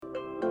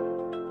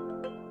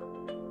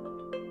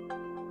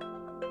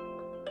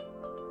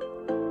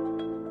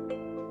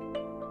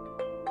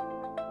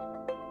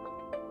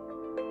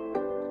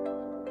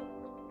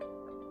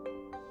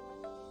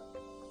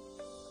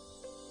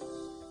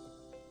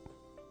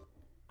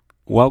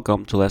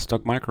Welcome to Let's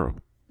Talk Micro.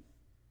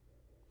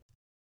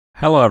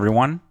 Hello,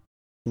 everyone.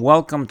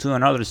 Welcome to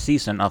another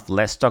season of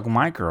Let's Talk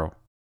Micro.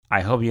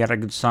 I hope you had a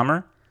good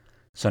summer.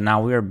 So,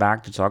 now we are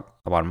back to talk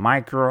about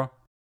micro,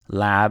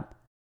 lab,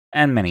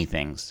 and many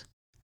things.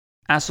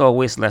 As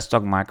always, Let's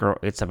Talk Micro,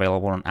 it's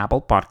available on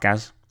Apple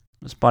Podcasts,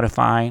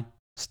 Spotify,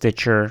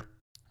 Stitcher,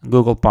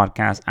 Google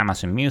Podcasts,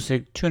 Amazon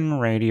Music, TuneIn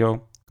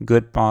Radio,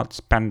 GoodPods,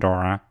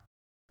 Pandora.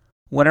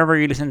 Whenever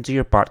you listen to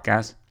your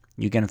podcast,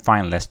 you can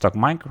find Let's Talk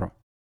Micro.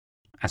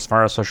 As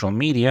far as social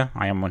media,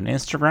 I am on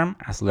Instagram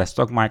as Let's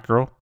Talk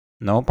Micro,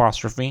 no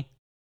apostrophe,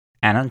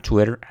 and on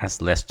Twitter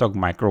as Let's Talk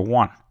Micro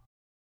 1.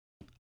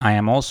 I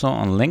am also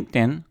on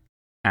LinkedIn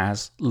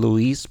as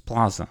Luis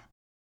Plaza.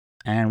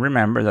 And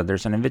remember that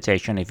there's an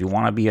invitation if you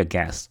want to be a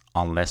guest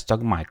on Let's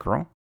Talk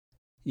Micro.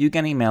 You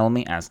can email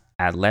me at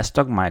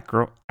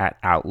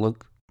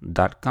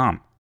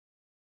letstalkmicro@outlook.com.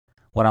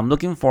 What I'm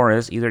looking for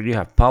is either you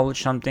have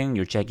published something,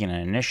 you're taking an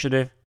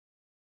initiative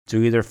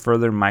to either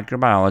further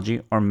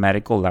microbiology or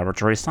medical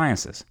laboratory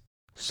sciences.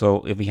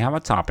 So if you have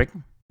a topic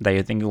that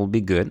you think will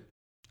be good,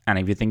 and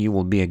if you think you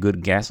will be a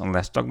good guest on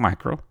Let's Talk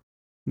Micro,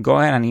 go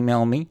ahead and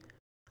email me,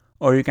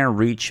 or you can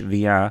reach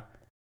via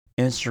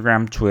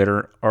Instagram,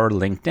 Twitter, or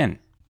LinkedIn.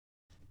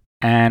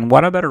 And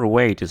what a better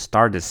way to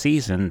start the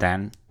season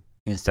than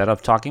instead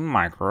of talking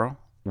micro,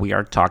 we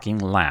are talking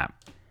lab.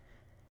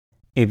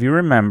 If you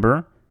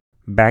remember,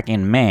 back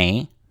in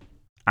May,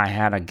 I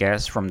had a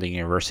guest from the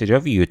University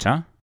of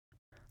Utah,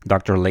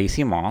 Dr.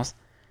 Lacey Moss,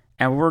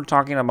 and we were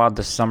talking about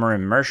the Summer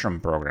Immersion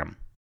Program,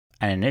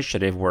 an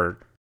initiative where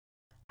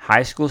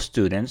high school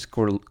students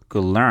could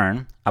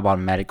learn about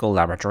medical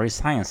laboratory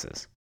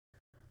sciences.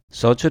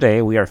 So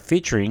today we are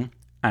featuring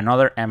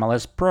another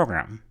MLS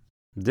program,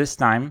 this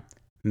time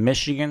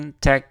Michigan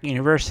Tech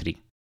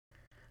University.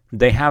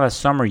 They have a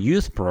summer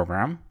youth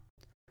program,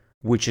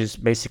 which is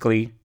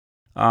basically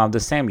the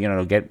same,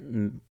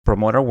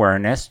 promote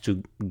awareness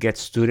to get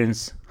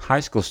students, high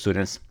school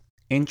students,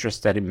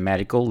 interested in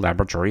medical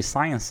laboratory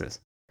sciences.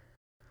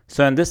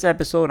 So in this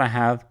episode, I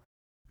have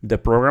the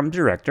program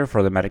director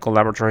for the Medical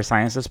Laboratory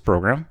Sciences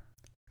program,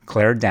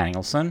 Claire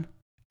Danielson,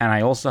 and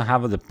I also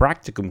have the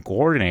practicum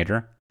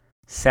coordinator,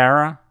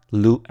 Sarah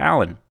Lou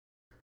Allen.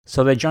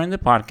 So they joined the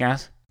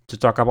podcast to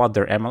talk about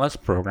their MLS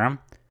program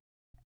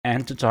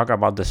and to talk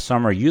about the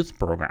summer youth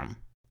program.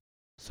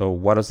 So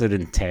what does it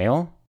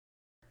entail?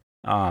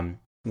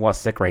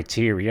 What's the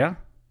criteria?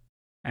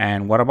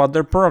 And what about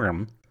their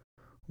program?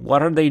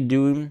 What are they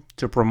doing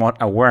to promote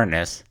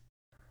awareness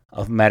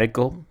of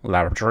medical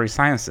laboratory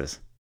sciences?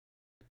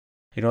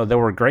 They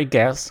were great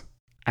guests.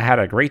 I had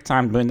a great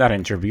time doing that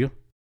interview,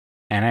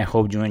 and I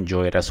hope you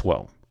enjoy it as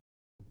well.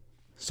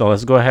 So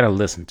let's go ahead and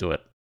listen to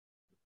it.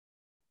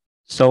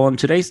 So on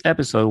today's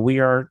episode, we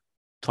are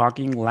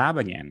talking lab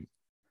again.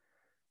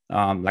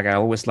 Like I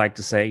always like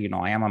to say,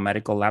 I am a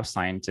medical lab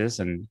scientist,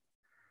 and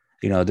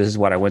this is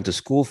what I went to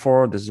school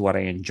for. This is what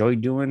I enjoy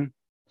doing.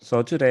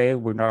 So today,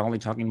 we're not only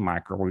talking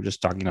micro, we're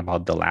just talking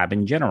about the lab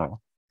in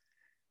general.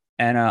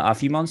 And a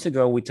few months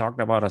ago, we talked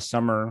about a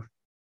summer,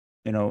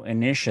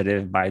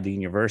 initiative by the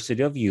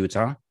University of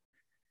Utah.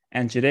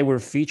 And today we're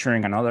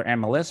featuring another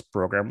MLS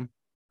program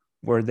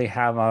where they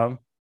have a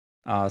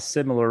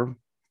similar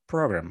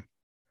program.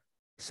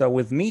 So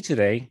with me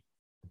today,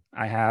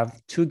 I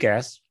have two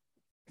guests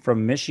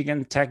from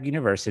Michigan Tech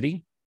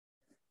University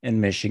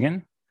in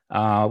Michigan.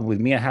 With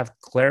me, I have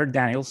Claire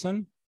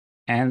Danielson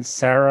and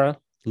Sarah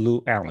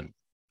Lou Allen.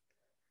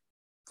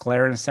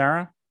 Claire and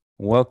Sarah,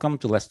 welcome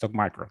to Let's Talk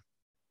Micro.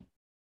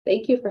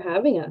 Thank you for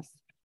having us.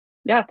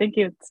 Yeah, thank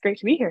you. It's great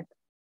to be here.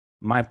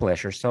 My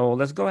pleasure. So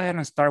let's go ahead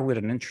and start with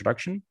an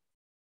introduction.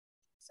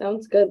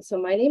 Sounds good. So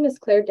my name is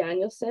Claire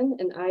Danielson,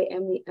 and I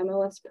am the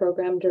MLS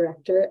Program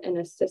Director and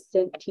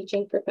Assistant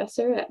Teaching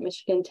Professor at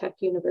Michigan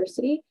Tech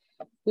University.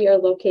 We are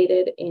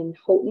located in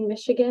Houghton,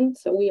 Michigan.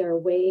 So we are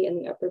way in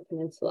the Upper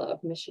Peninsula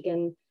of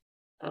Michigan.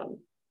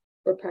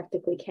 We're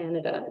practically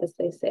Canada, as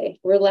they say.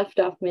 We're left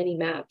off many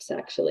maps,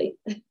 actually.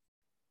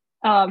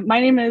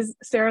 My name is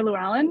Sarah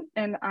Llewellyn,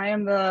 and I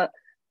am the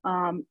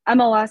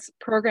MLS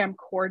Program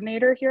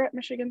Coordinator here at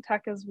Michigan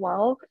Tech as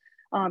well.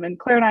 And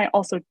Claire and I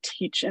also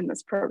teach in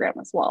this program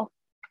as well.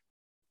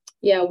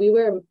 Yeah, we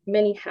wear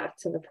many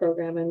hats in the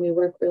program, and we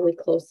work really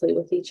closely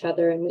with each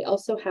other. And we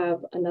also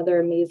have another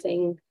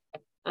amazing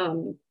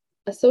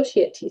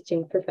associate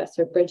teaching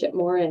professor, Bridget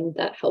Moore, and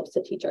that helps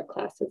to teach our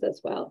classes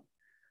as well.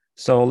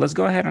 So let's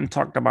go ahead and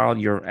talk about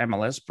your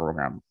MLS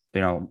program.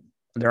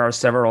 There are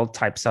several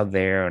types out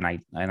there, and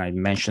I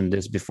mentioned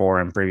this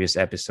before in previous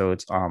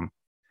episodes.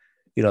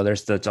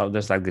 There's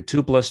like the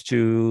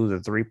 2+2,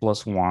 the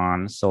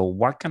 3+1. So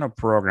what kind of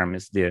program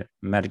is the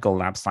Medical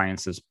Lab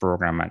Sciences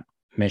program at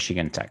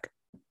Michigan Tech?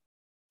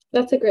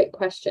 That's a great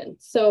question.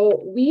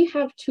 So we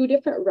have two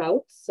different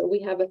routes. So we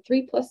have a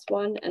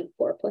 3+1 and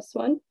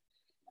 4+1.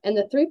 And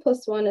the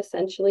 3+1,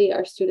 essentially,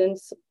 our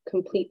students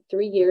complete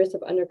 3 years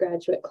of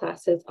undergraduate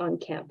classes on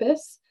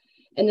campus.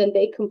 And then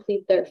they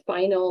complete their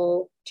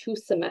final 2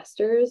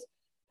 semesters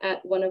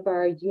at one of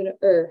our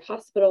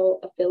hospital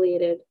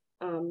affiliated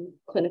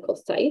clinical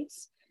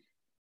sites.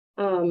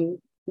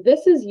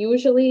 This is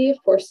usually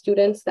for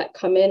students that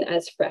come in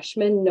as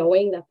freshmen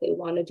knowing that they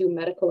want to do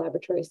medical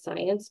laboratory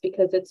science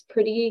because it's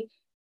pretty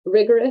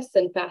rigorous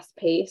and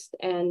fast-paced,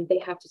 and they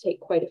have to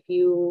take quite a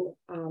few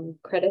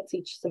credits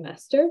each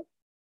semester.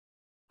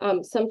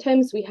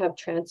 Sometimes we have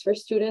transfer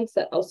students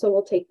that also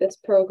will take this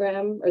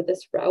program or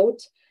this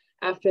route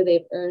after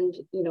they've earned,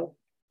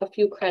 a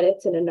few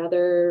credits in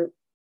another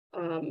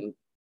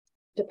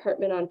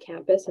department on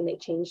campus and they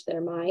change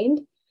their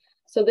mind.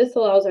 So this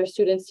allows our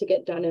students to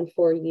get done in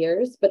 4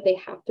 years, but they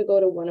have to go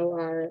to one of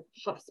our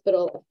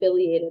hospital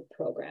affiliated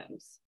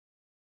programs.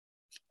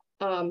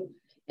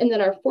 And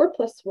then our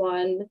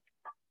 4+1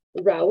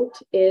 route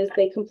is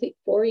they complete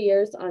 4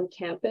 years on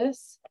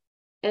campus,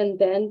 and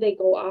then they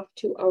go off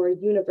to our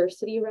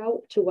university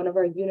route to one of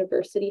our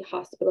university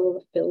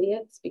hospital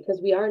affiliates because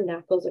we are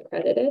NACLS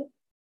accredited.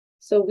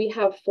 So we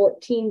have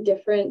 14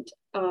 different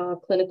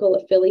clinical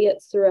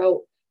affiliates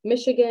throughout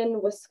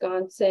Michigan,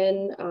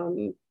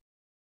 Wisconsin,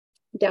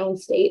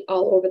 downstate,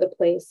 all over the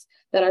place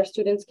that our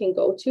students can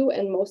go to,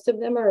 and most of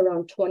them are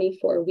around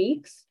 24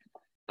 weeks.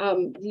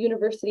 The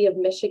University of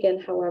Michigan,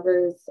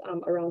 however, is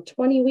around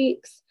 20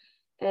 weeks.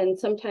 And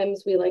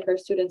sometimes we like our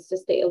students to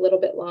stay a little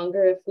bit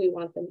longer if we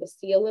want them to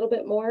see a little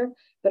bit more.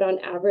 But on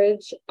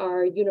average,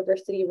 our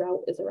university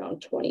route is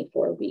around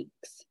 24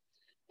 weeks.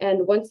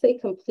 And once they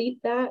complete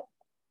that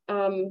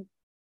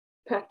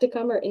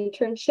practicum or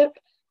internship,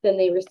 then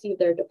they receive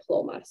their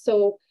diploma.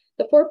 So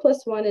the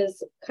 4+1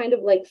 is kind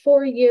of like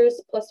 4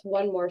 years plus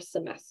one more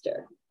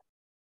semester.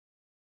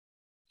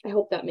 I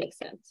hope that makes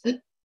sense.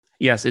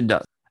 Yes, it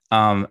does.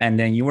 And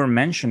then you were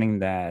mentioning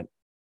that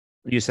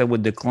you said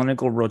with the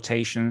clinical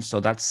rotation, so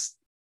that's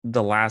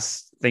the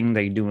last thing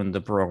they do in the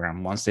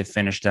program. Once they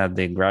finish that,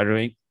 they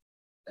graduate?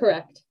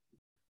 Correct.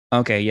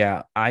 Okay,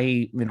 yeah.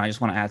 I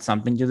just want to add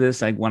something to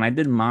this. Like when I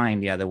did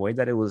mine, the way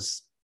that it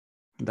was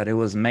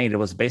made, it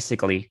was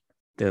basically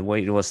the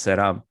way it was set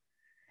up.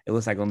 It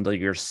was like on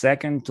your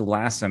second to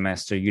last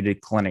semester, you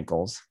did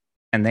clinicals,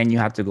 and then you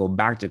had to go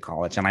back to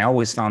college. And I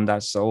always found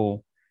that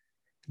so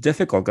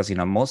difficult because,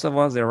 most of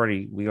us,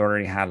 we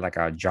already had like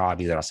a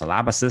job, either as a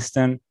lab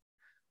assistant.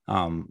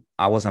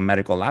 I was a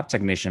medical lab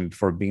technician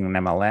before being an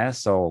MLS.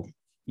 So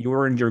you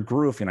were in your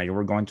groove, you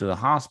were going to the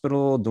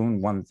hospital,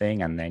 doing one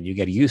thing, and then you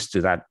get used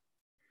to that,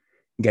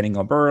 getting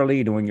up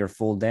early, doing your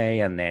full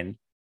day, and then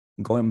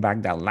going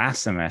back that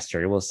last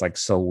semester. It was like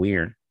so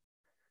weird.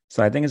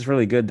 So I think it's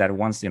really good that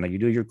once, you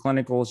do your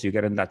clinicals, you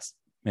get in that,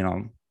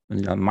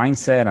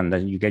 mindset, and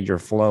then you get your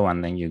flow,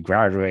 and then you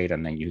graduate,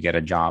 and then you get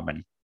a job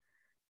and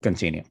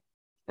continue.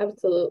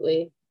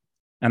 Absolutely.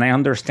 And I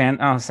understand,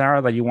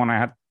 Sarah, that you want to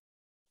add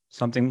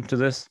something to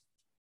this?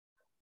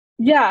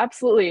 Yeah,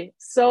 absolutely.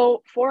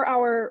 So for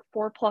our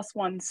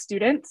 4+1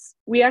 students,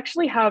 we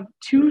actually have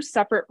 2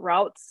 separate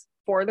routes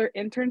for their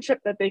internship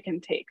that they can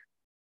take.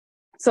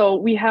 So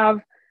we have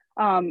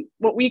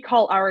what we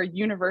call our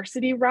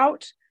university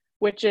route,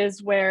 which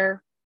is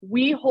where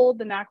we hold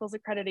the NACLS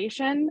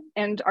accreditation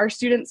and our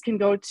students can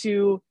go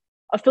to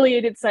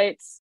affiliated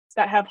sites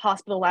that have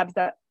hospital labs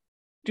that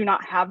do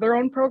not have their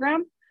own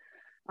program.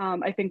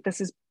 I think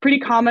this is pretty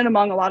common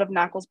among a lot of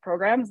NACLS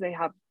programs. They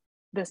have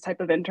this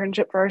type of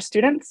internship for our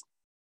students.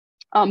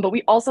 But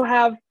we also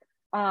have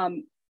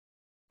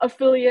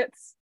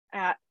affiliates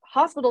at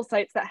hospital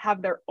sites that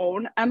have their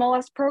own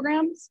MLS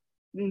programs.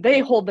 And they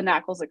hold the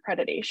NACLS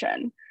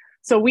accreditation.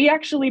 So we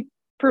actually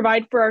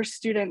provide for our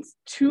students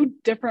 2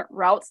 different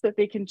routes that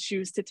they can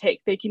choose to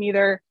take. They can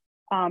either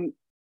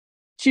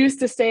choose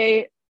to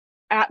stay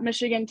at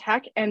Michigan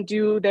Tech and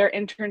do their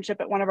internship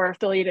at one of our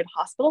affiliated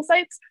hospital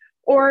sites,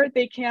 or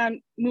they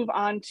can move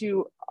on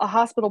to a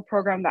hospital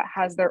program that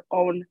has their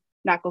own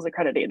NACLS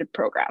accredited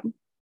program.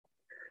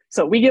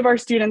 So we give our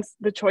students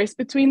the choice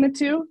between the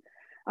 2.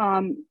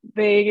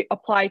 They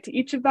apply to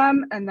each of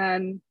them, and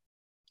then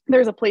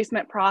there's a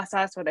placement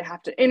process where they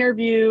have to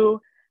interview,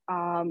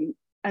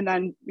 and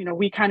then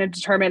we kind of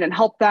determine and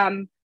help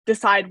them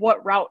decide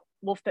what route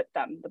will fit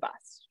them the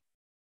best.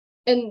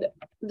 And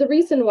the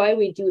reason why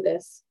we do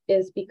this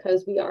is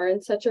because we are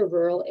in such a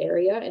rural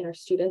area and our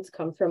students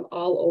come from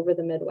all over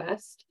the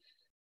Midwest,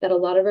 that a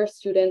lot of our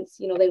students,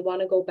 they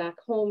want to go back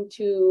home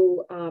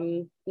to,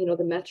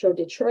 the Metro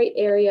Detroit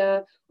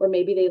area, or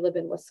maybe they live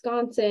in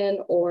Wisconsin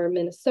or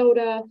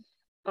Minnesota.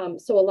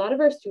 So a lot of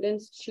our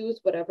students choose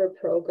whatever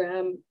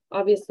program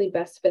obviously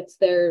best fits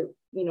their,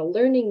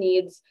 learning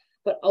needs,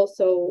 but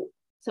also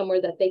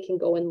somewhere that they can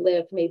go and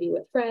live, maybe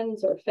with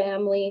friends or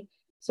family.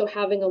 So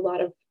having a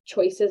lot of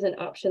choices and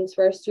options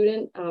for our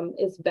student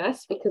is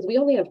best, because we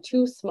only have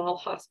 2 small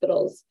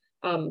hospitals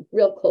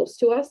real close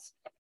to us.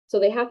 So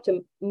they have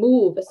to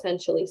move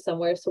essentially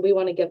somewhere. So we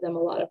want to give them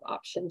a lot of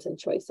options and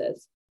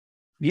choices.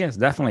 Yes,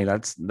 definitely.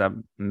 That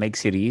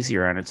makes it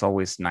easier. And it's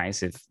always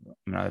nice if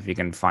you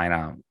can find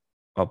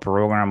a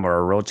program or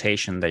a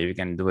rotation that you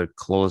can do it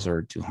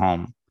closer to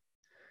home.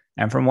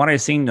 And from what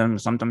I've seen them,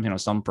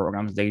 sometimes, some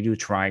programs,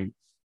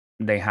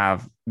 they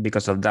have,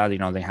 because of that,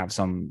 they have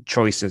some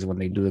choices when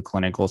they do the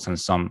clinicals, and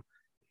some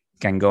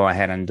can go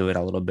ahead and do it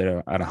a little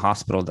bit at a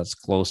hospital that's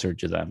closer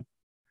to them.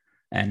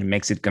 and it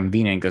makes it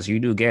convenient because you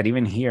do get,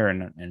 even here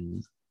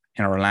in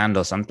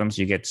Orlando, sometimes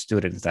you get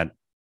students that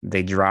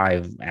they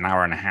drive an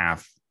hour and a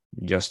half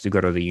just to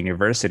go to the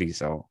university.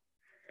 So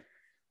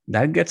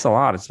that gets a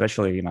lot,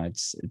 especially,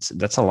 it's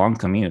that's a long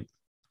commute.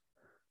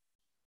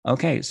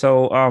 Okay,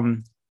 so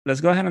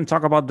let's go ahead and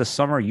talk about the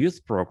summer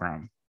youth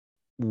program.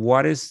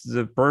 What is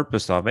the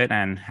purpose of it,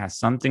 and has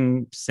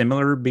something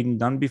similar been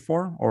done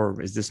before,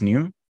 or is this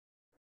new?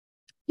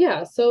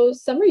 Yeah, so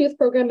summer youth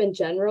program in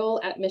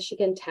general at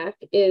Michigan Tech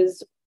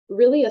is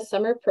really a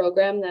summer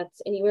program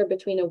that's anywhere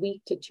between a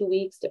week to 2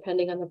 weeks,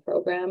 depending on the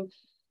program,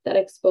 that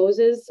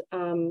exposes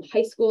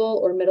high school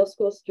or middle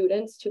school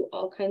students to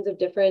all kinds of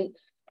different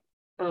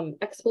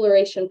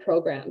exploration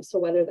programs. So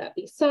whether that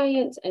be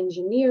science,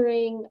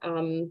 engineering,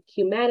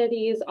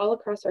 humanities, all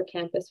across our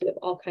campus, we have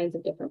all kinds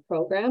of different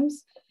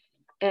programs.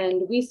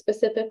 And we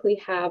specifically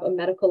have a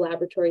medical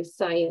laboratory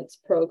science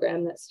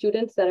program that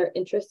students that are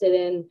interested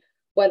in,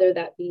 whether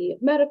that be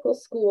medical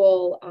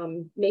school,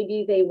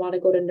 maybe they want to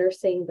go to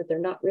nursing, but they're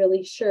not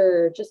really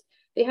sure, just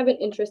they have an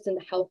interest in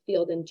the health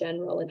field in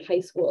general in high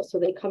school. So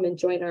they come and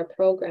join our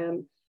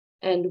program,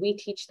 and we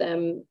teach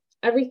them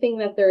everything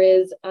that there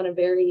is on a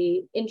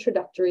very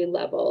introductory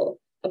level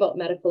about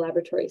medical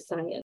laboratory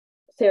science.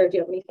 Sarah, do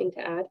you have anything to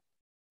add?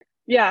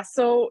 Yeah,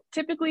 so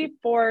typically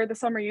for the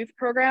summer youth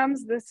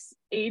programs, this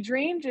age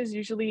range is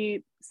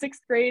usually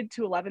 6th grade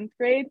to 11th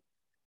grade.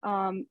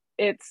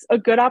 It's a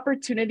good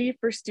opportunity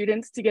for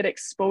students to get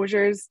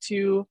exposures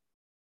to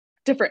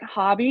different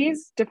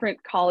hobbies,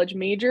 different college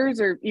majors,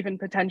 or even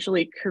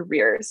potentially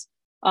careers.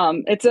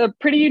 It's a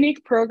pretty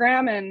unique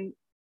program, and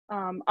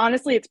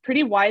honestly, it's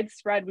pretty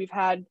widespread. We've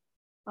had,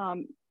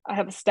 I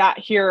have a stat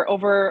here,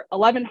 over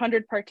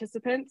 1,100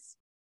 participants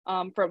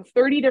from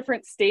 30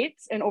 different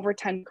states and over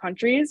 10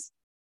 countries.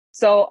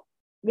 So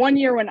one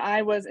year when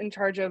I was in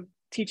charge of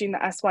teaching the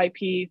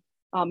SYP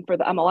for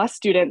the MLS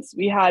students,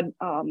 we had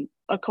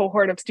a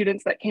cohort of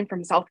students that came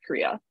from South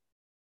Korea,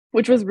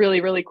 which was really,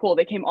 really cool.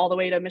 They came all the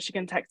way to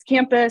Michigan Tech's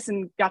campus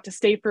and got to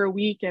stay for a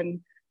week and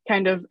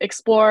kind of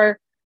explore,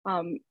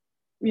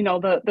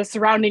 the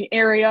surrounding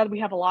area.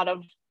 We have a lot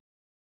of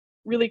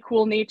really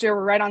cool nature.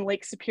 We're right on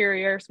Lake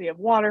Superior, so we have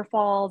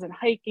waterfalls and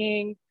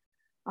hiking.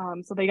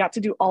 So they got to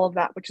do all of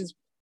that, which is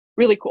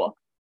really cool.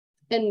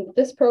 And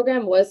this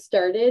program was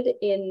started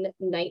in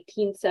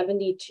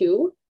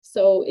 1972,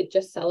 so it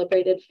just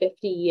celebrated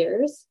 50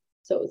 years.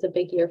 So it was a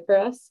big year for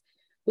us.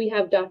 We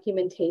have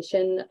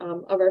documentation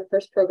of our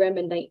first program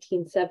in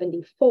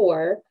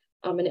 1974,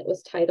 and it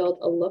was titled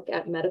A Look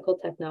at Medical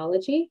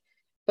Technology.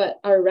 But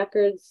our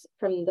records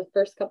from the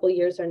first couple of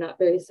years are not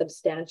very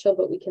substantial,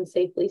 but we can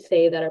safely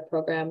say that our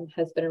program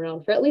has been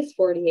around for at least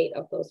 48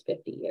 of those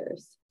 50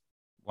 years.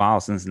 Wow,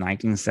 since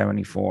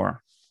 1974.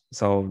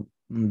 So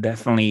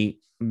definitely,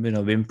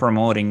 been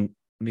promoting,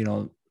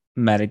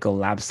 medical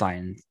lab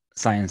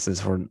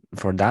sciences for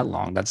that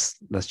long. That's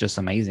just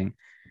amazing.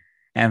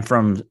 And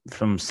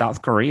from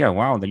South Korea,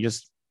 wow, they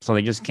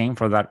just came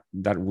for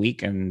that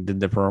week and did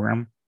the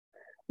program.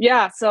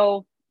 Yeah,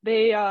 so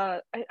they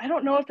I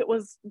don't know if it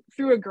was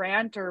through a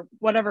grant or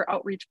whatever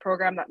outreach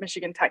program that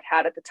Michigan Tech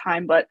had at the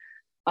time, but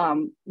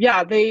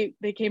yeah, they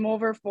came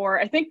over for,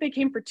 I think they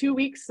came for 2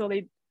 weeks. So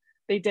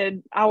they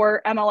did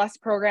our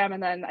MLS program,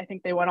 and then I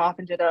think they went off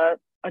and did a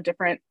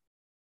different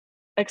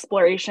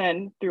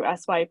exploration through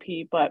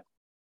SYP. But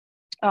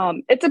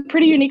it's a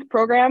pretty unique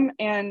program.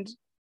 And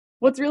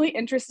what's really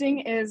interesting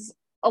is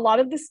a lot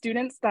of the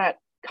students that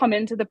come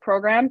into the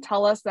program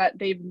tell us that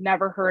they've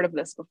never heard of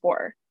this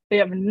before. They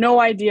have no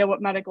idea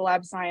what medical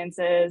lab science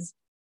is.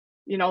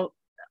 And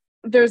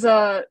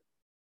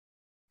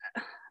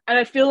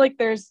I feel like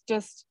there's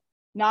just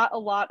not a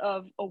lot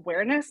of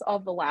awareness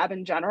of the lab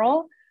in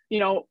general.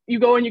 You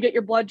go and you get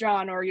your blood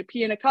drawn, or you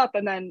pee in a cup,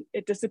 and then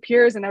it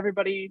disappears, and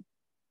everybody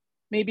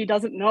maybe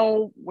doesn't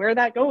know where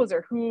that goes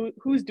or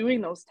who's doing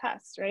those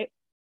tests, right?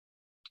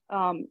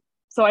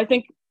 So I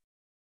think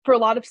for a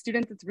lot of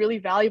students, it's really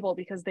valuable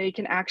because they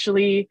can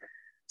actually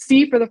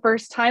see for the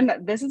first time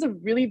that this is a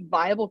really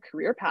viable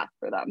career path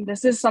for them.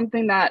 This is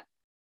something that,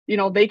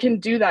 they can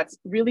do that's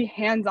really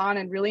hands-on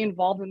and really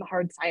involved in the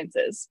hard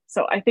sciences.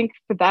 So I think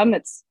for them,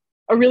 it's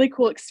a really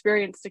cool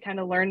experience to kind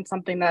of learn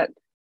something that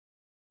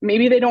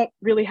maybe they don't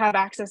really have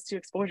access to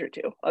exposure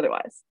to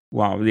otherwise.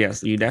 Wow,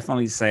 yes, you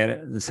definitely said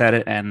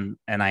it, and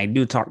I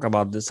do talk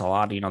about this a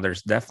lot.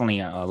 There's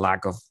definitely a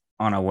lack of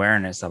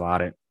unawareness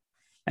about it,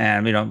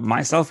 and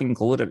myself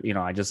included.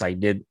 I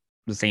did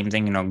the same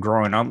thing.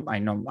 Growing up, I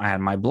know I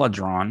had my blood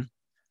drawn.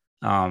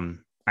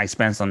 I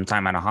spent some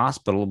time at a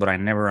hospital, but I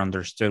never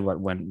understood what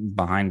went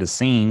behind the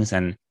scenes.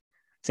 And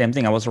same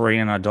thing, I was already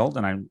an adult,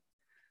 and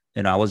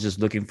I was just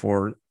looking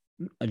for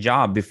a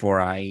job before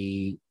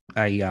I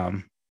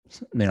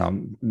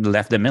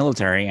left the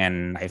military,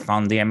 and I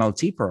found the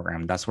MLT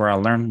program. That's where I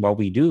learned what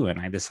we do,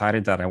 and I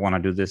decided that I want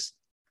to do this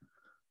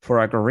for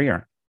a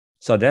career.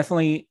 So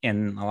definitely,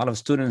 in a lot of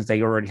students,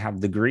 they already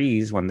have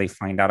degrees when they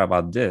find out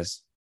about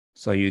this.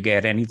 So you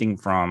get anything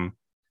from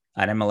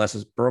at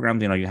MLS's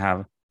programs, you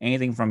have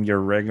anything from your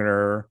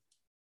regular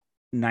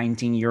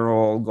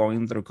 19-year-old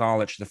going through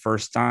college the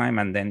first time,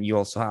 and then you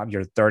also have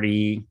your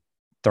 30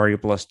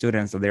 plus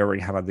students that they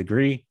already have a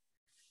degree,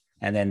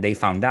 and then they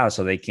found out,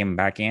 so they came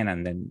back in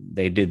and then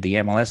they did the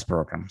MLS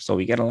program. So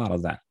we get a lot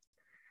of that.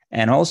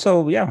 And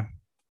also, yeah,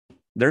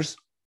 there's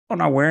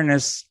an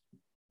awareness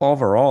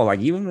overall, like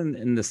even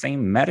in the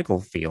same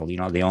medical field,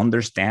 the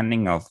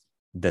understanding of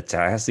the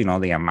test,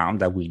 the amount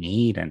that we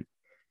need. And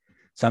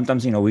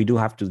sometimes, we do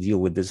have to deal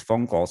with these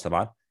phone calls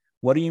about,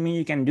 what do you mean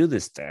you can do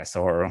this test?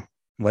 Or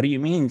what do you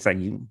mean? It's like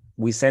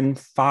we send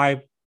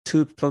 5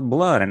 tubes of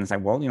blood, and it's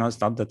like, well,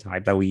 it's not the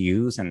type that we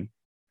use, and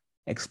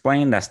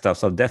explain that stuff.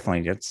 So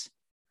definitely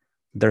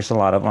there's a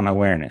lot of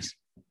unawareness.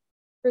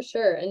 For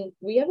sure. And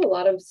we have a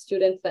lot of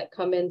students that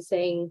come in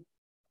saying,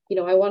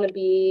 I want to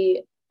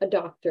be a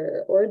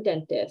doctor or a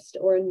dentist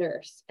or a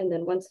nurse. And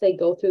then once they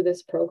go through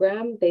this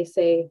program, they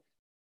say,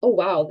 oh,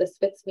 wow, this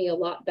fits me a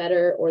lot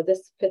better, or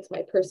this fits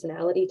my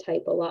personality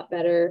type a lot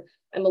better.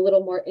 I'm a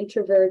little more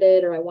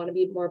introverted, or I want to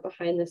be more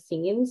behind the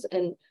scenes.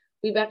 And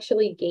we've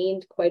actually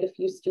gained quite a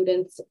few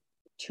students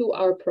to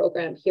our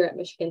program here at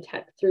Michigan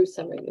Tech through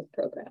Summer Youth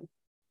Program.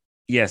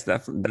 Yes,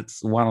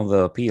 that's one of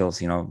the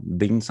appeals,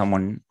 being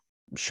someone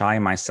shy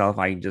myself.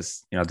 I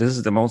just, this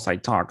is the most I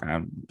talk,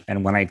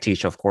 and when I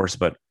teach, of course,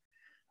 but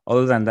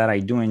other than that, I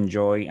do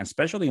enjoy,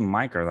 especially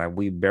micro, that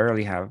we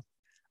barely have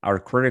our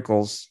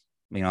criticals,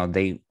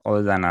 they,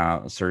 other than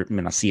a certain,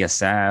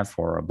 CSF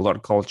or a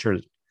blood culture,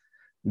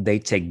 they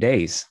take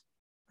days,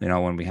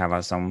 when we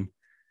have some,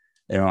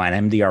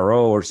 an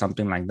MDRO or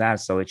something like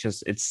that. So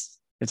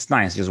it's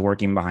nice just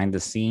working behind the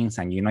scenes,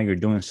 and, you're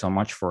doing so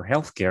much for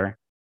healthcare,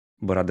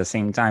 but at the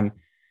same time,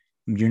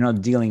 you're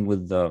not dealing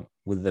with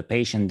the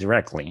patient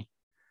directly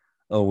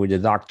or with the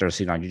doctors,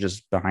 you're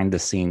just behind the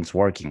scenes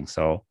working.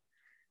 So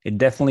it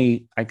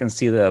definitely, I can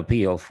see the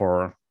appeal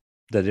for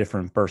the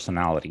different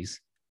personalities.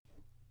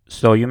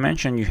 So you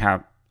mentioned you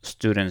have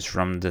students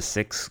from the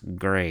 6th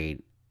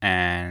grade,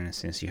 and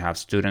since you have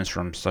students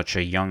from such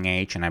a young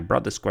age, and I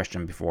brought this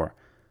question before,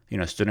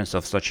 students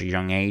of such a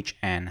young age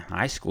and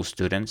high school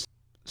students,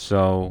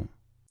 so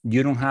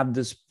you don't have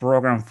this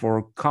program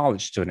for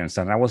college students.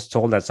 And I was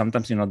told that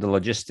sometimes, the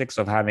logistics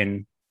of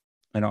having,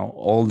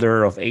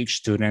 older of age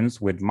students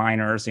with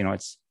minors,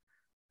 it's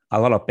a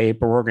lot of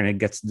paperwork and it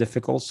gets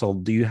difficult. So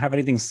do you have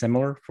anything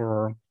similar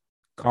for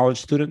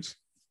college students?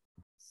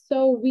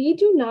 So we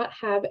do not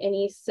have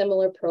any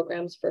similar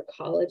programs for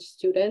college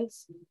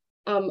students.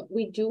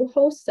 We do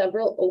host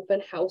several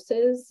open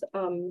houses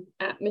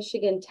at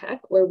Michigan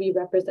Tech where we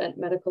represent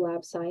medical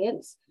lab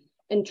science,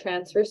 and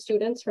transfer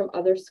students from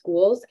other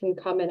schools can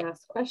come and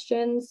ask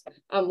questions.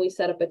 We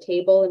set up a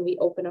table and we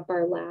open up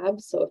our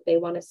labs. So if they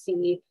want to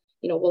see,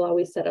 we'll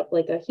always set up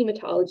like a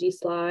hematology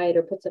slide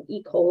or put some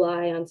E.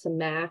 coli on some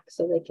MAC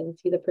so they can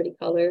see the pretty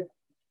color.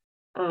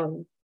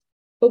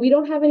 But we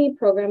don't have any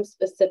programs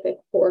specific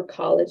for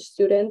college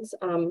students.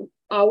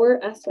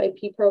 Our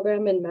SYP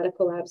program in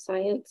medical lab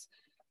science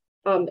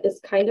is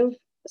kind of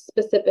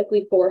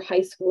specifically for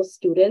high school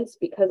students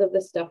because of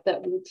the stuff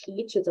that we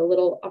teach is a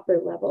little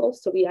upper level.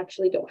 So we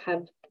actually don't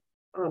have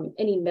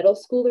any middle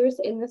schoolers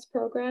in this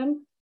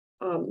program.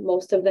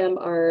 Most of them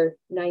are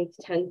 9th,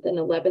 10th, and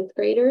 11th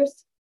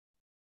graders.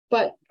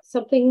 But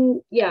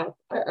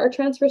our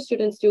transfer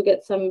students do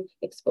get some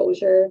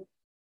exposure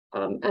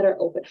at our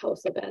open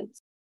house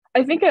events.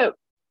 I think at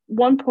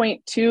one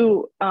point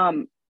too,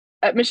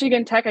 at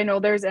Michigan Tech, I know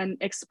there's an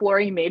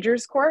exploring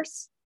majors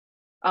course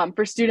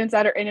for students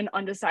that are in an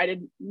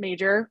undecided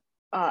major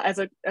as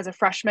a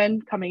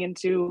freshman coming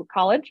into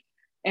college.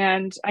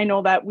 And I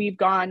know that we've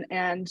gone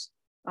and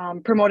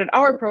promoted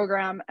our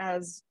program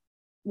as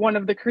one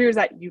of the careers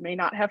that you may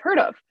not have heard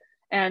of.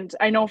 And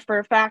I know for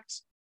a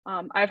fact,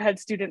 I've had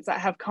students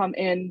that have come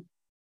in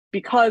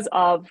because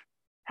of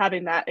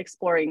having that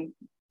exploring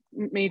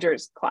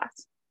majors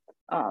class.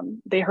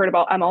 They heard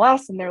about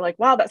MLS and they're like,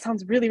 wow, that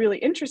sounds really, really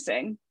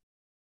interesting.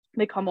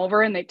 They come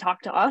over and they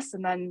talk to us,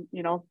 and then,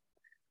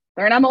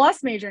 they're an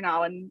MLS major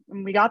now, and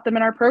we got them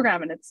in our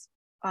program, and it's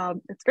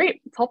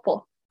great. It's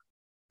helpful.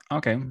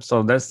 Okay.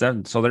 So that's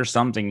that. So there's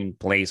something in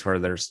place where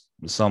there's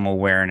some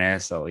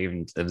awareness. So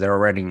even if they're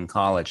already in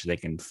college, they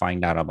can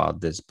find out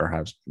about this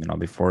perhaps,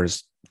 before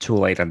it's too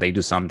late and they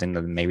do something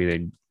that maybe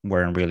they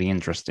weren't really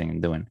interested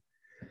in doing.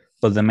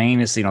 But the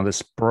main is,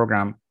 this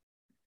program.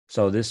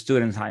 So these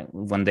students,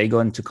 when they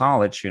go into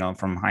college,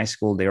 from high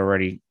school, they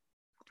already,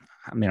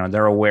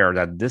 they're aware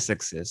that this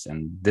exists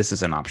and this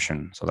is an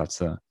option. So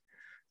that's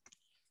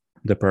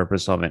the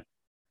purpose of it.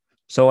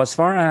 So as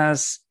far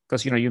as,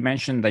 because, you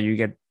mentioned that you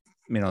get,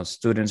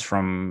 students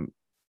from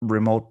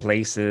remote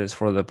places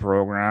for the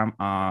program,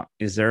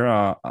 is there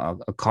a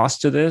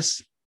cost to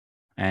this?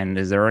 And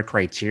is there a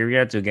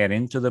criteria to get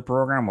into the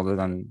program other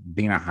than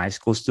being a high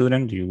school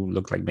student? Do you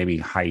look like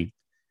maybe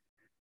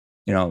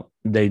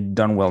they've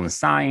done well in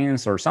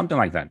science or something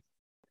like that?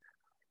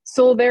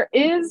 So there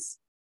is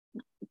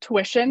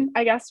tuition,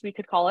 I guess we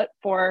could call it,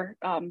 for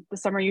the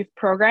summer youth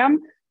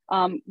program.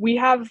 We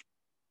have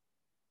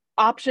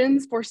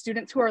options for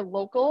students who are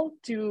local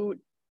to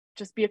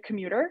just be a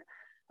commuter.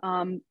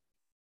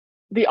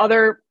 The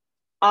other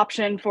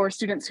option for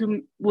students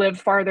who live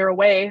farther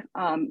away.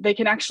 They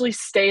can actually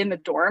stay in the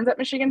dorms at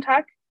Michigan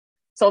Tech.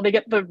 So they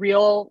get the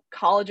real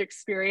college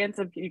experience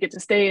of, you get to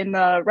stay in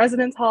the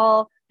residence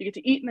hall, you get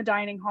to eat in the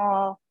dining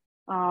hall.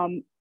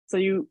 So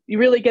you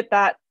really get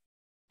that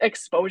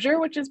exposure,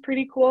 which is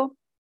pretty cool.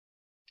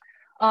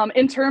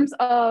 In terms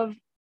of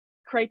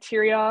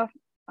criteria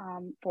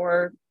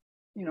for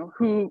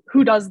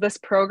who does this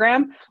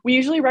program, we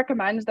usually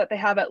recommend that they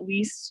have at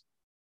least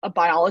a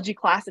biology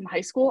class in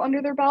high school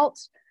under their belt.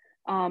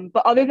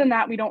 But other than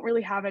that, we don't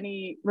really have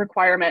any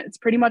requirement. It's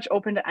pretty much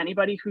open to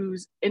anybody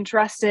who's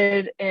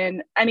interested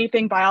in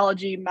anything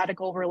biology,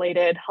 medical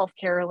related,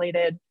 healthcare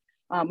related.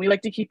 We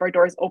like to keep our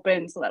doors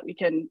open so that we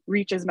can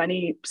reach as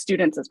many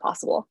students as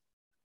possible.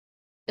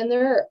 And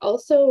there are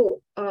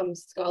also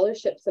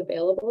scholarships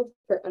available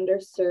for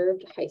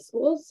underserved high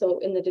schools. So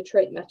in the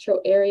Detroit metro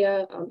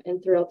area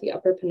and throughout the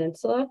Upper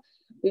Peninsula,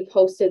 we've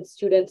hosted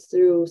students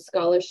through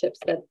scholarships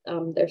that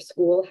their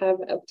school have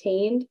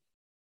obtained.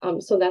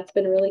 So that's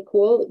been really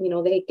cool.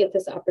 They get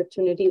this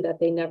opportunity that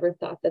they never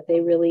thought that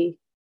they really,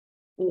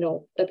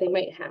 that they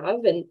might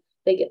have, and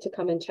they get to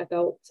come and check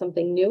out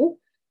something new.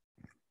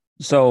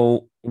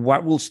 So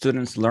what will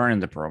students learn in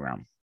the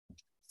program?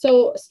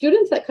 So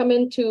students that come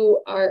into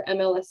our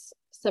MLS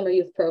Summer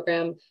Youth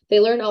Program, they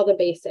learn all the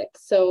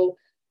basics. So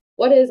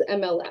what is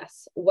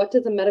MLS? What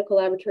does a medical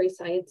laboratory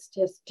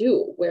scientist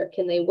do? Where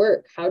can they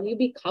work? How do you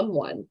become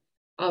one?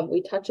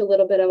 We touch a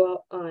little bit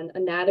on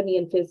anatomy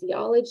and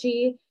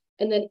physiology.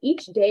 And then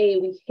each day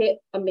we hit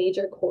a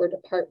major core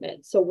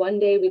department. So one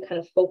day we kind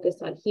of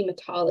focus on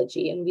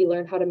hematology and we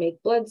learn how to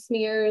make blood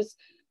smears.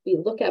 We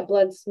look at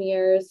blood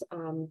smears.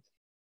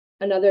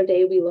 Another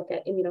day we look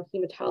at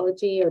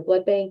immunohematology or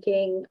blood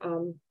banking.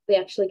 They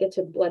actually get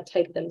to blood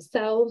type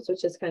themselves,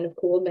 which is kind of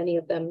cool. Many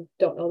of them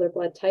don't know their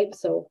blood type.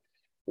 So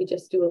we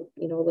just do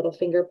a little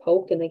finger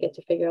poke and they get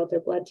to figure out their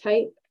blood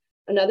type.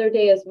 Another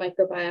day is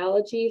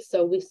microbiology.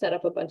 So we set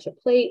up a bunch of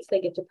plates. They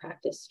get to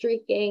practice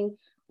streaking.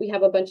 We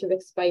have a bunch of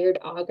expired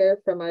agar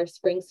from our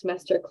spring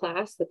semester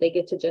class that they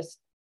get to just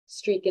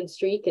streak and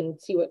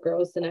see what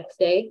grows the next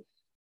day.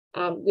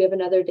 We have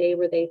another day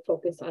where they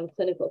focus on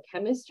clinical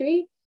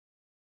chemistry.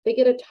 They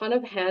get a ton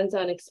of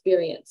hands-on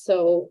experience.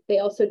 So they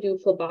also do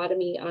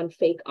phlebotomy on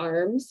fake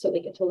arms. So they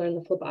get to learn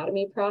the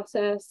phlebotomy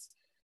process.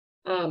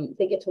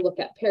 They get to look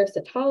at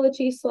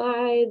parasitology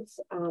slides.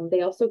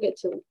 They also get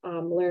to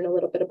learn a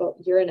little bit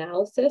about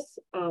urinalysis.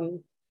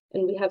 And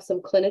we have some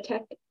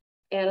Clinitech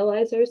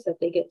analyzers that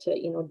they get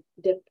to,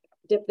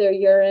 dip their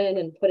urine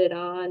and put it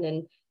on,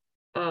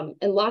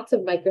 and lots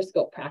of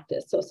microscope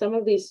practice. So some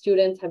of these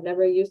students have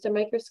never used a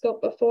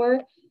microscope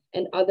before,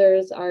 and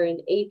others are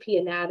in AP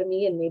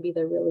anatomy and maybe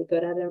they're really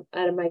good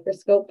at a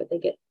microscope, but they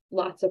get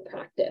lots of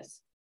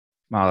practice.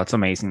 Wow, that's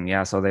amazing.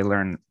 Yeah, so they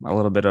learn a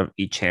little bit of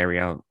each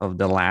area of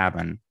the lab,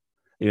 and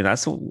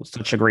that's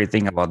such a great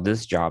thing about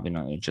this job.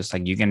 It's just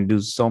like you can do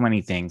so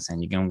many things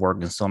and you can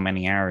work in so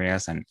many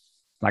areas. And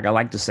like I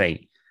like to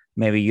say,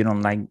 maybe you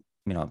don't like,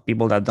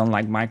 people that don't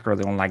like micro,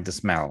 they don't like the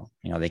smell.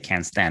 They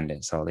can't stand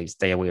it, so they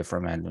stay away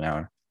from it.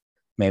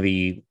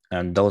 Maybe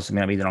those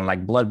maybe they don't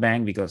like blood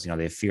bank because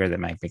they fear they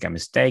might make a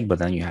mistake. But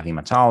then you have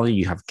hematology,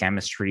 you have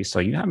chemistry, so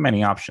you have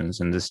many options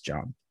in this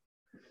job.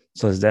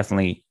 So it's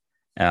definitely,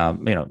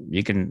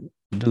 you can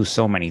do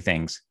so many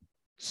things.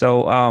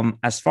 So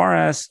as far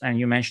as, and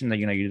you mentioned that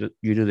you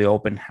do the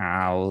open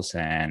house,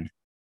 and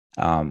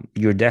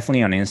you're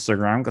definitely on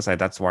Instagram because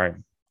that's why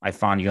I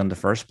found you in the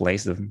first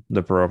place,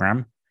 the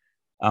program.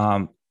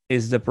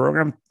 Is the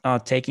program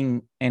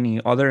taking any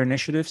other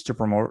initiatives to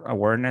promote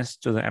awareness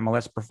to the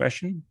MLS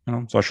profession,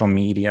 social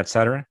media,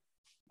 etc.?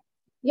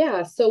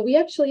 Yeah, so we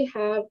actually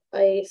have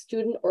a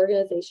student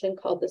organization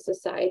called the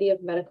Society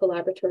of Medical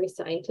Laboratory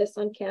Scientists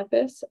on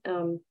campus.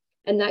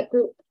 And that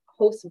group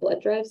hosts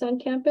blood drives on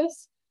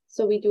campus.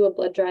 So we do a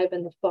blood drive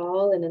in the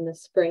fall and in the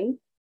spring.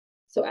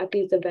 So at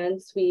these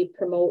events, we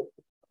promote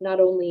not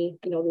only,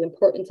 the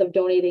importance of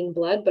donating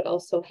blood, but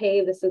also,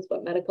 hey, this is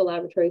what medical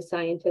laboratory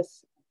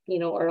scientists,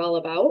 are all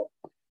about.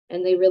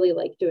 And they really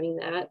like doing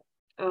that.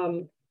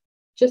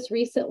 Just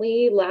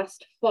recently,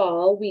 last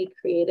fall, we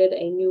created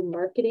a new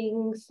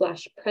marketing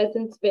 /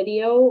 presence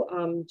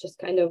video, just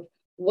kind of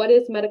what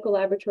is medical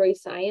laboratory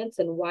science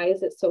and why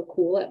is it so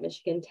cool at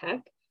Michigan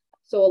Tech?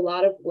 So a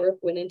lot of work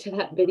went into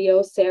that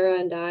video. Sarah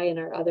and I and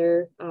our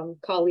other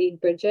colleague,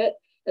 Bridget,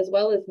 as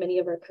well as many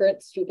of our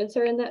current students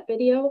are in that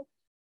video.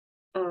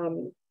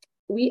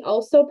 We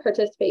also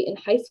participate in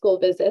high school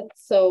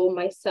visits. So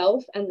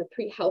myself and the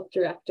pre-health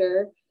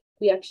director,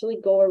 we actually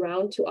go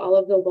around to all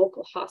of the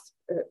local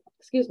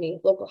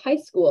high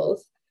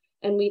schools,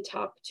 and we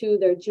talk to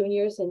their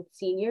juniors and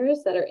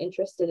seniors that are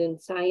interested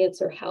in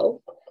science or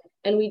health.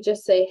 And we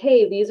just say,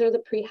 hey, these are the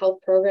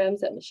pre-health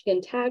programs at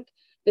Michigan Tech.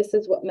 This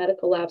is what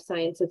medical lab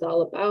science is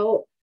all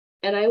about.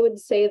 And I would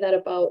say that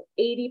about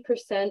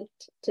 80%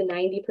 to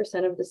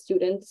 90% of the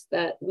students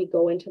that we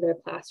go into their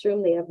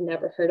classroom, they have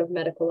never heard of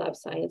medical lab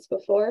science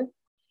before.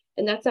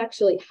 And that's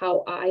actually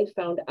how I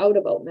found out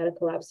about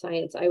medical lab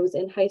science. I was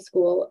in high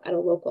school at a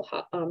local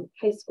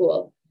high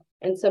school,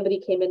 And somebody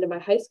came into my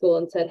high school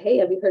and said, hey,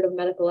 have you heard of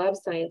medical lab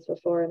science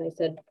before? And I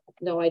said,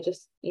 no, I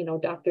just,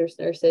 doctors,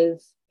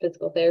 nurses,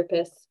 physical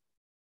therapists.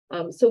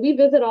 So we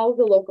visit all of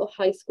the local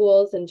high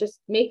schools and just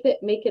make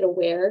it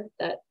aware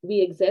that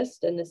we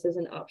exist and this is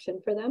an option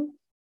for them.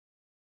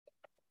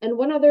 And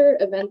one other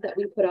event that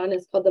we put on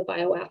is called the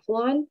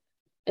Bioathlon.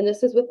 And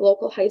this is with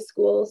local high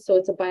schools. So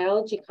it's a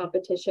biology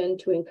competition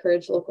to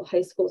encourage local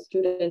high school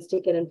students to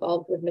get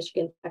involved with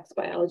Michigan Tech's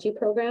biology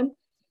program.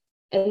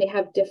 And they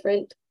have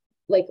different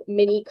like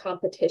mini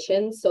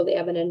competitions. So they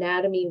have an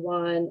anatomy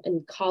one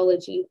and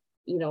ecology,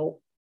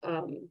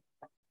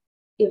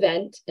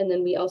 event. And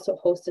then we also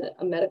hosted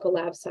a medical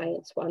lab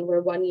science one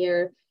where one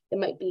year it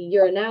might be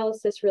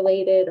urinalysis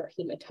related or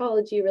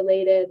hematology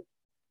related.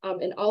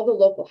 And all the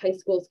local high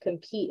schools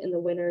compete and the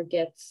winner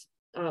gets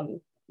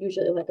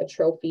usually like a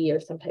trophy or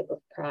some type of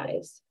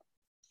prize.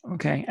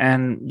 Okay.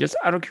 And just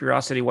out of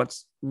curiosity,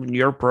 what's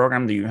your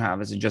program do you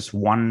have? Is it just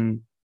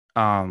one,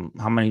 how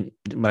many,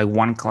 like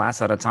one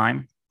class at a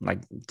time? Like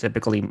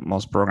typically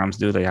most programs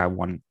do, they have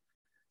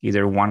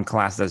either one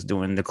class that's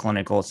doing the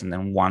clinicals and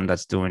then one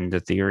that's doing the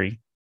theory.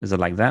 Is it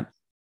like that?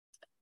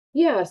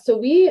 Yeah, so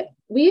we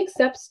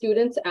accept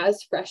students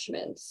as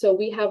freshmen. So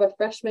we have a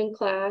freshman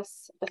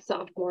class, a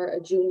sophomore, a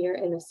junior,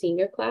 and a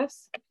senior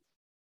class.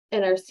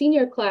 And our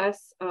senior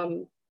class,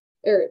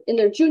 or in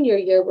their junior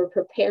year, we're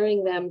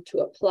preparing them to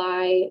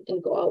apply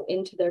and go out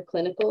into their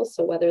clinicals.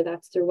 So whether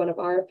that's through one of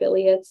our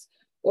affiliates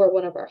or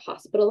one of our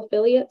hospital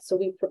affiliates. So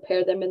we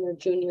prepare them in their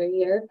junior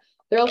year.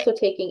 They're also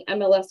taking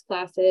MLS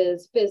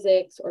classes,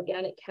 physics,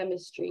 organic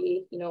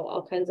chemistry,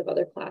 all kinds of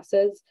other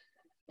classes.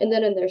 And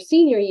then in their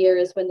senior year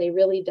is when they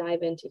really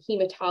dive into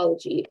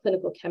hematology,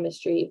 clinical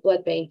chemistry,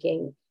 blood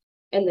banking.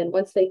 And then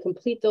once they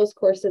complete those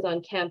courses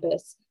on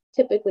campus,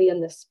 typically in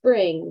the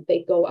spring,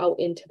 they go out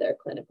into their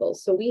clinicals.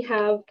 So we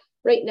have,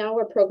 right now,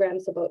 our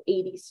program's about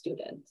 80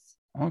 students.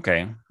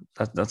 Okay,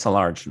 that's a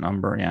large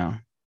number, yeah.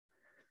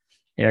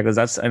 Yeah, because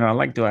that's, I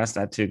like to ask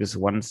that too, because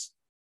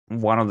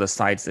one of the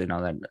sites,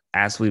 that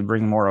as we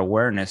bring more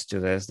awareness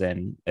to this,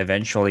 then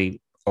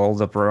eventually all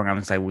the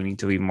programs that we need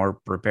to be more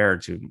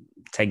prepared to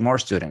take more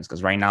students,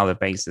 because right now the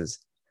pace is,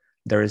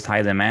 there is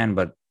high demand,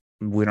 but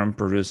we don't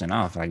produce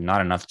enough, like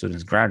not enough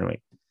students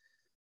graduate.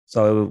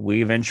 So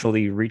we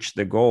eventually reach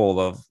the goal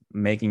of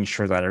making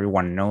sure that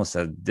everyone knows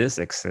that this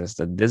exists,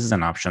 that this is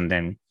an option,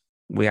 then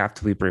we have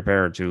to be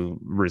prepared to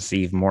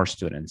receive more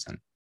students. And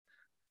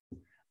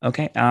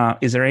okay,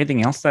 is there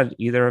anything else that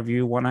either of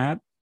you want to add?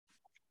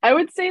 I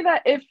would say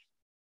that if,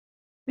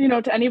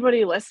 to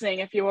anybody listening,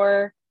 if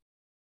you're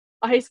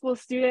a high school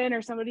student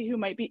or somebody who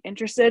might be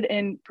interested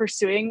in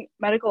pursuing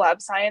medical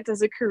lab science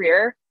as a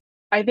career,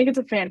 I think it's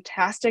a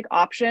fantastic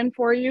option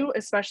for you,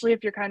 especially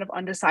if you're kind of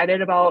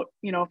undecided about,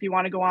 if you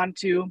want to go on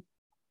to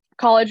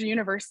college or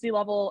university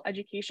level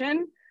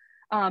education,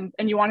 and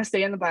you want to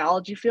stay in the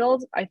biology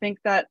field. I think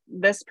that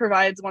this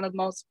provides one of the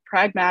most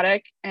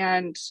pragmatic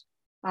and,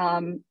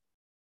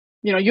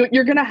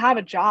 you're going to have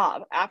a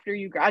job after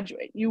you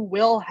graduate. You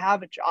will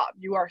have a job.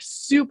 You are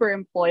super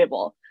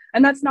employable.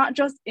 And that's not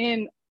just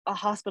in a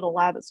hospital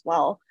lab as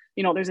well.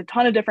 There's a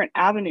ton of different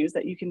avenues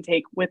that you can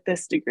take with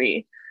this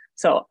degree.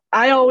 So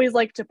I always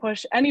like to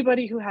push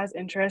anybody who has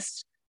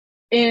interest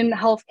in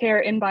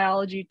healthcare, in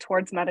biology,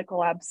 towards medical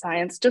lab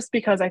science, just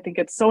because I think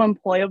it's so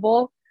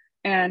employable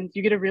and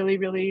you get a really,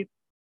 really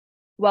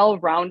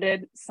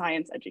well-rounded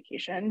science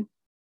education.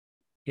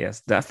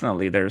 Yes,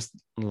 definitely. There's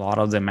a lot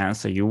of demand,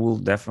 so you will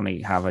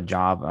definitely have a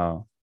job.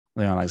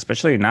 Like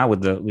especially now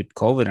with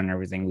COVID and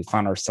everything, we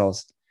found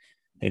ourselves,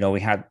 we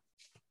had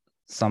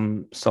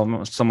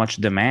so much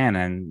demand,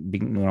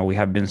 and we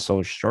have been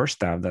so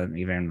short-staffed that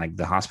even like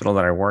the hospital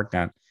that I worked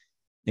at,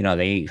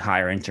 they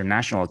hire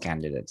international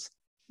candidates.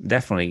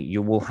 Definitely,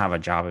 you will have a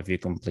job if you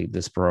complete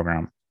this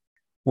program.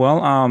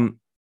 Well,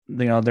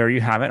 there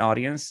you have it,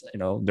 audience.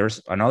 There's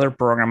another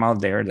program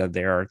out there that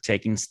they are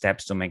taking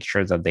steps to make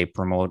sure that they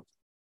promote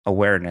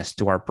awareness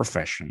to our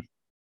profession.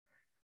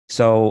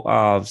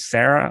 So,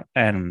 Sarah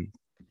and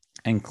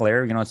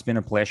Claire, it's been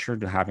a pleasure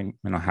to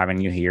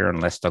having you here on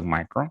Let's Talk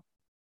Micro.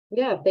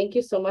 Yeah, thank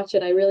you so much.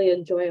 And I really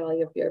enjoy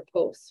all of your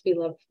posts. We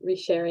love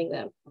resharing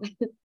them.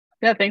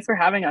 Yeah, thanks for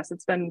having us.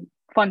 It's been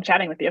fun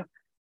chatting with you.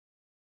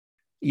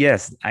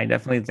 Yes, I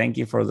definitely thank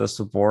you for the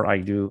support. I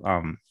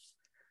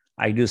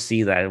do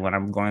see that when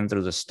I'm going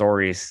through the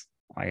stories,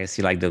 I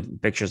see like the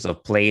pictures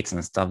of plates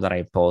and stuff that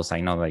I post. I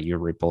know that you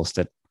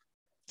reposted.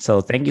 So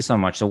thank you so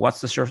much. So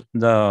what's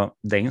the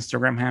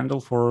Instagram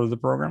handle for the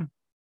program?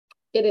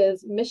 It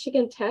is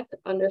Michigan Tech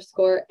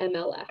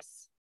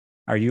 _MLS.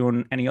 Are you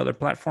on any other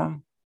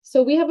platform?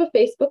 So we have a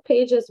Facebook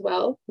page as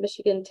well,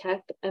 Michigan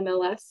Tech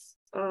MLS.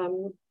 Let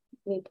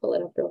me pull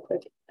it up real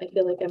quick. I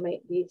feel like I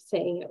might be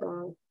saying it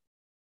wrong.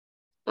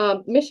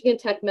 Michigan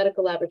Tech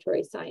Medical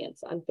Laboratory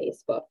Science on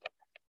Facebook.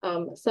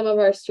 Some of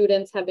our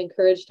students have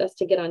encouraged us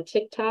to get on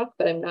TikTok,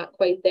 but I'm not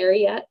quite there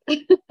yet.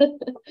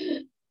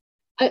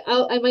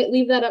 I might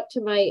leave that up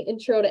to my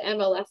intro to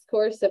MLS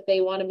course if they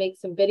want to make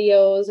some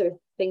videos or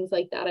things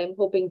like that. I'm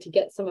hoping to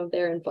get some of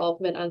their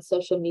involvement on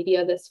social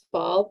media this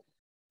fall.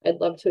 I'd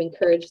love to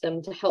encourage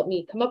them to help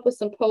me come up with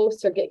some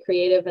posts or get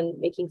creative and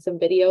making some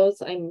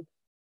videos. I'm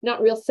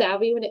not real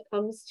savvy when it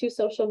comes to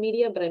social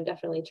media, but I'm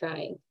definitely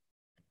trying.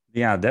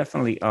 Yeah,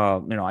 definitely.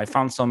 I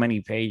found so many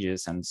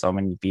pages and so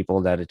many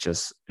people that it's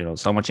just,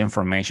 so much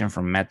information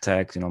from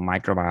medtech,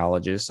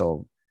 microbiologists.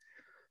 So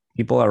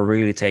people are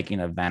really taking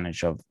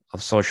advantage of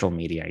social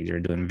media, either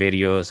doing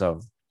videos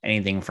of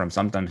anything from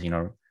sometimes,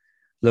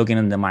 looking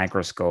in the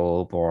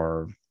microscope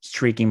or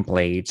streaking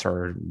plates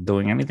or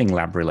doing anything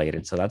lab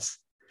related. So that's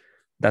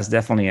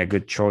definitely a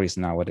good choice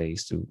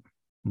nowadays to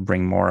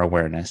bring more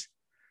awareness.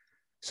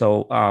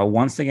 So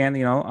once again,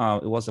 it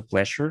was a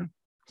pleasure.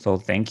 So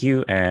thank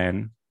you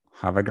and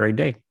have a great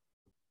day.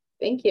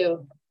 Thank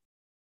you.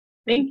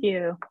 Thank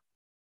you.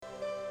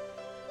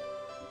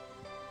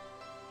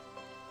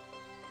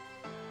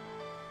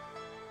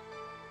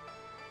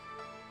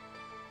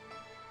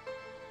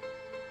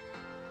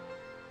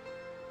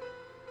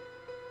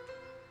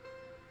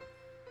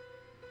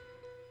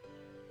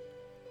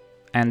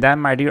 And that,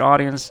 my dear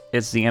audience,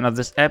 is the end of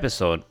this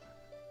episode.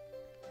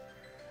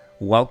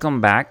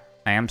 Welcome back.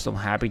 I am so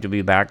happy to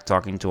be back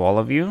talking to all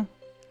of you.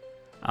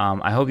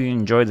 I hope you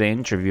enjoyed the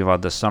interview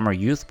about the summer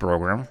youth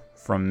program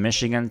from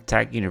Michigan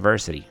Tech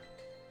University.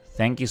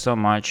 Thank you so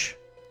much,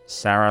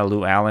 Sarah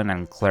Lou Allen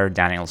and Claire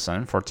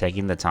Danielson, for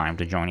taking the time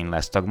to join in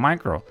Let's Talk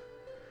Micro.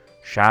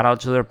 Shout out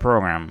to their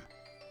program.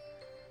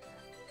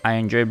 I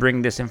enjoy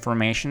bringing this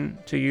information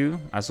to you,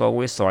 as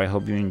always, so I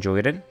hope you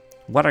enjoyed it.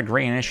 What a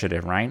great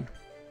initiative, right?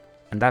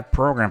 And that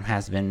program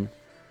has been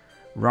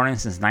running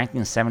since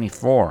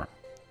 1974.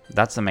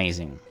 That's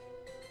amazing.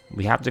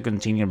 We have to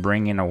continue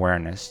bringing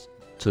awareness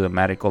to the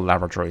medical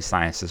laboratory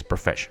sciences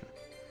profession.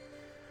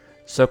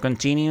 So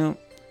continue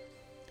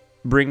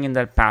bringing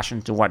that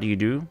passion to what you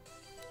do.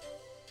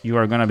 You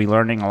are going to be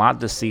learning a lot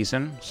this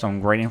season,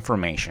 some great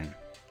information.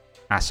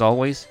 As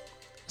always,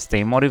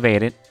 stay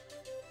motivated,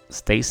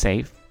 stay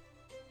safe,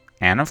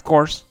 and of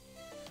course,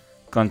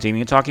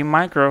 continue talking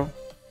micro.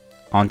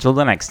 Until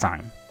the next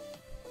time.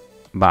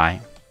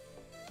 Bye.